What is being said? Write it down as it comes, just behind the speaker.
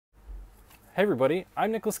Hey everybody,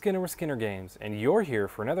 I'm Nicholas Skinner with Skinner Games, and you're here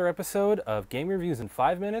for another episode of Game Reviews in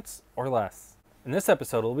 5 minutes or less. In this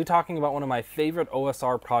episode, we'll be talking about one of my favorite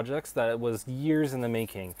OSR projects that was years in the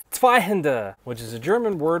making. Zweihänder, which is a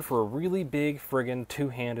German word for a really big friggin'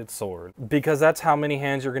 two-handed sword. Because that's how many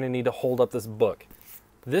hands you're going to need to hold up this book.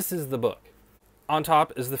 This is the book. On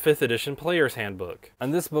top is the 5th edition Player's Handbook,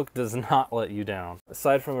 and this book does not let you down.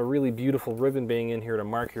 Aside from a really beautiful ribbon being in here to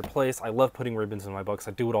mark your place, I love putting ribbons in my books,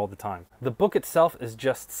 I do it all the time. The book itself is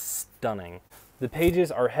just stunning. The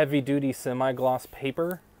pages are heavy-duty semi-gloss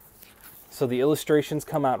paper, so the illustrations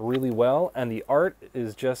come out really well, and the art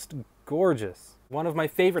is just gorgeous. One of my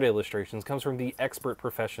favorite illustrations comes from the Expert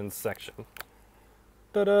Professions section.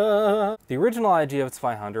 Ta-da! The original idea of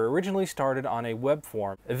Zweihänder originally started on a web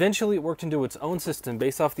form. Eventually it worked into its own system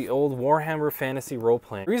based off the old Warhammer fantasy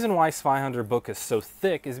role-playing. The reason why Zweihänder book is so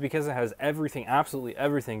thick is because it has everything, absolutely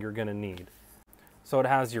everything you're gonna need. So it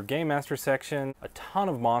has your Game Master section, a ton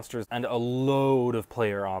of monsters, and a load of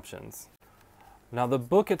player options. Now the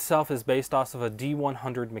book itself is based off of a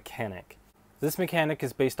D100 mechanic. This mechanic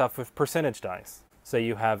is based off of percentage dice. Say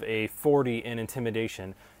you have a 40 in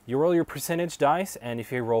Intimidation. You roll your percentage dice, and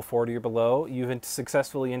if you roll 40 or below, you've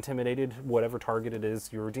successfully intimidated whatever target it is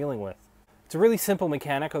you're dealing with. It's a really simple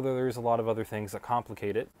mechanic, although there's a lot of other things that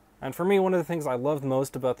complicate it. And for me, one of the things I loved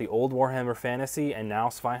most about the old Warhammer Fantasy and now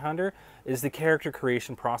Zweihänder is the character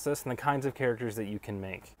creation process and the kinds of characters that you can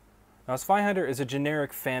make. Now, Zweihänder is a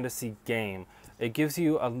generic fantasy game. It gives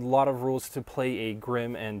you a lot of rules to play a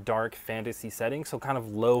grim and dark fantasy setting, so kind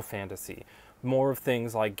of low fantasy. More of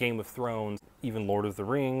things like Game of Thrones, even Lord of the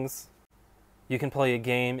Rings. You can play a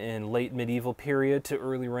game in late medieval period to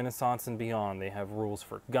early Renaissance and beyond. They have rules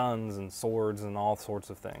for guns and swords and all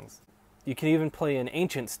sorts of things. You can even play an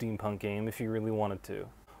ancient steampunk game if you really wanted to.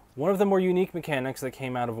 One of the more unique mechanics that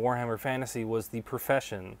came out of Warhammer Fantasy was the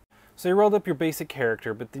profession. So you rolled up your basic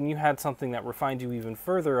character, but then you had something that refined you even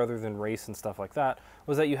further other than race and stuff like that,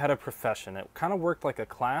 was that you had a profession. It kind of worked like a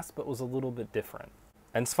class, but was a little bit different.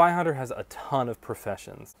 And Zweihänder has a ton of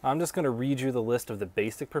professions. I'm just going to read you the list of the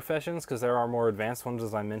basic professions because there are more advanced ones,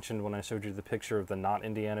 as I mentioned when I showed you the picture of the not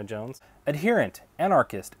Indiana Jones. Adherent,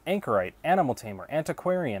 anarchist, anchorite, animal tamer,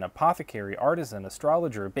 antiquarian, apothecary, artisan,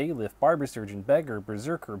 astrologer, bailiff, barber surgeon, beggar,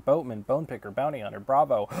 berserker, boatman, bone picker, bounty hunter,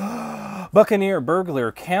 bravo, buccaneer,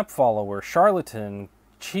 burglar, camp follower, charlatan,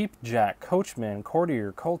 cheapjack, coachman,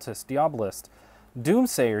 courtier, cultist, diabolist,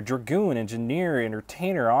 doomsayer, dragoon, engineer,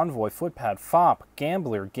 entertainer, envoy, footpad, fop,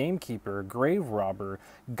 gambler, gamekeeper, grave robber,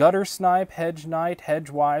 gutter snipe, hedge knight,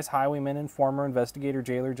 hedgewise, highwayman, informer, investigator,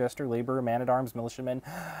 jailer, jester, laborer, man-at-arms, militiaman,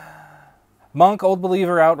 monk, old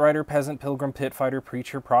believer, outrider, peasant, pilgrim, pit fighter,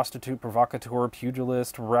 preacher, prostitute, provocateur,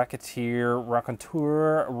 pugilist, racketeer,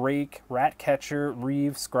 raconteur, rake, rat catcher,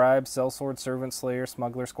 reeve, scribe, sellsword, servant, slayer,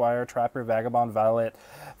 smuggler, squire, trapper, vagabond, valet,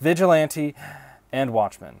 vigilante, and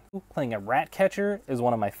watchman. Playing a rat catcher is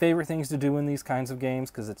one of my favorite things to do in these kinds of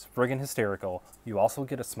games because it's friggin' hysterical. You also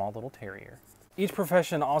get a small little terrier. Each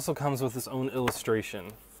profession also comes with its own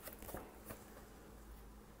illustration.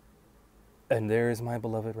 And there's my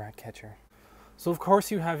beloved rat catcher. So of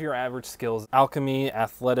course you have your average skills: alchemy,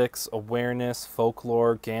 athletics, awareness,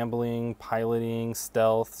 folklore, gambling, piloting,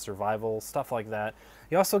 stealth, survival, stuff like that.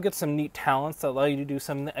 You also get some neat talents that allow you to do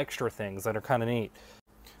some extra things that are kind of neat.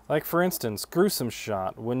 Like for instance, Gruesome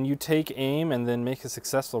Shot. When you take aim and then make a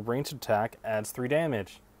successful ranged attack, adds 3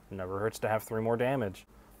 damage. Never hurts to have 3 more damage.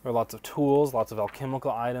 There are lots of tools, lots of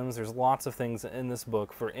alchemical items. There's lots of things in this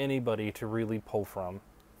book for anybody to really pull from.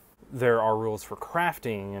 There are rules for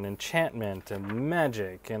crafting and enchantment and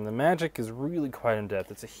the magic is really quite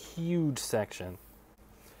in-depth. It's a huge section.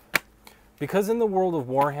 Because in the world of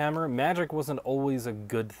Warhammer, magic wasn't always a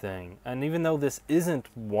good thing. And even though this isn't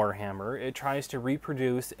Warhammer, it tries to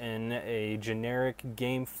reproduce in a generic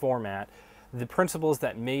game format the principles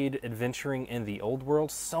that made adventuring in the old world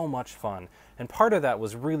so much fun. And part of that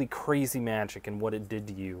was really crazy magic and what it did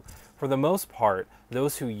to you. For the most part,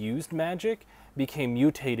 those who used magic became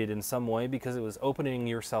mutated in some way because it was opening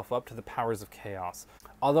yourself up to the powers of chaos.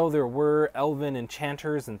 Although there were elven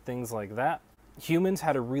enchanters and things like that, humans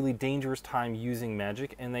had a really dangerous time using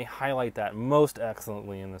magic, and they highlight that most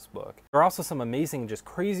excellently in this book. There are also some amazing, just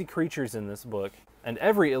crazy creatures in this book, and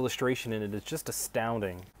every illustration in it is just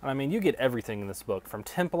astounding. I mean, you get everything in this book, from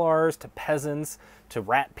Templars to peasants to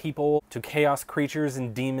rat people to chaos creatures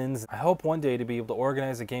and demons. I hope one day to be able to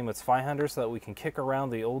organize a game with Zweihänder so that we can kick around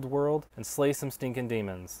the old world and slay some stinking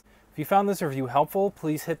demons. If you found this review helpful,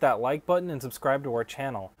 please hit that like button and subscribe to our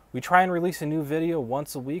channel. We try and release a new video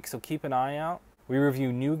once a week, so keep an eye out. We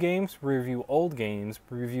review new games, we review old games,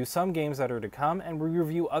 we review some games that are to come, and we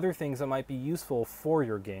review other things that might be useful for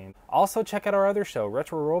your game. Also check out our other show,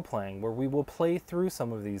 Retro Roleplaying, where we will play through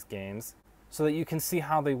some of these games so that you can see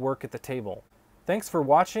how they work at the table. Thanks for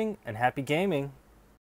watching, and happy gaming!